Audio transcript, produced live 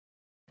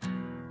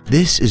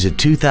This is a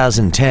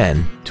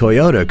 2010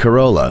 Toyota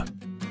Corolla.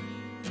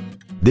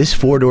 This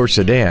four-door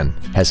sedan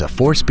has a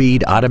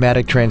 4-speed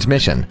automatic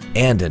transmission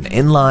and an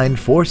inline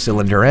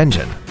 4-cylinder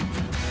engine.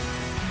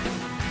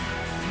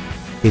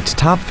 Its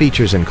top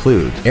features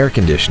include air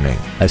conditioning,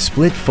 a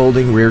split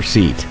folding rear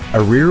seat,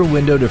 a rear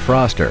window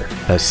defroster,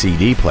 a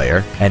CD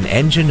player, an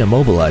engine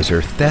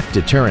immobilizer theft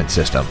deterrent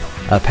system,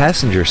 a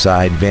passenger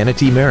side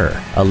vanity mirror,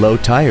 a low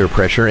tire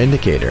pressure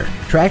indicator,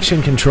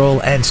 traction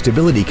control and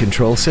stability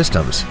control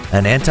systems,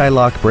 an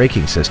anti-lock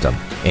braking system,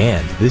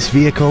 and this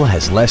vehicle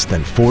has less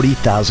than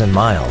 40,000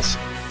 miles.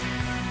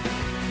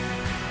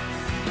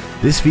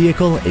 This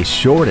vehicle is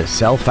sure to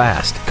sell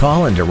fast.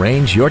 Call and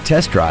arrange your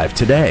test drive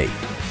today.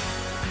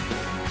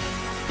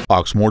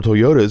 Oxmoor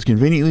Toyota is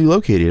conveniently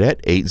located at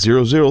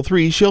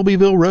 8003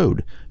 Shelbyville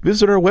Road.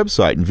 Visit our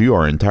website and view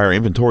our entire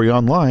inventory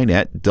online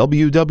at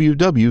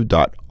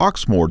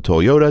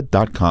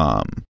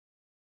www.oxmoortoyota.com.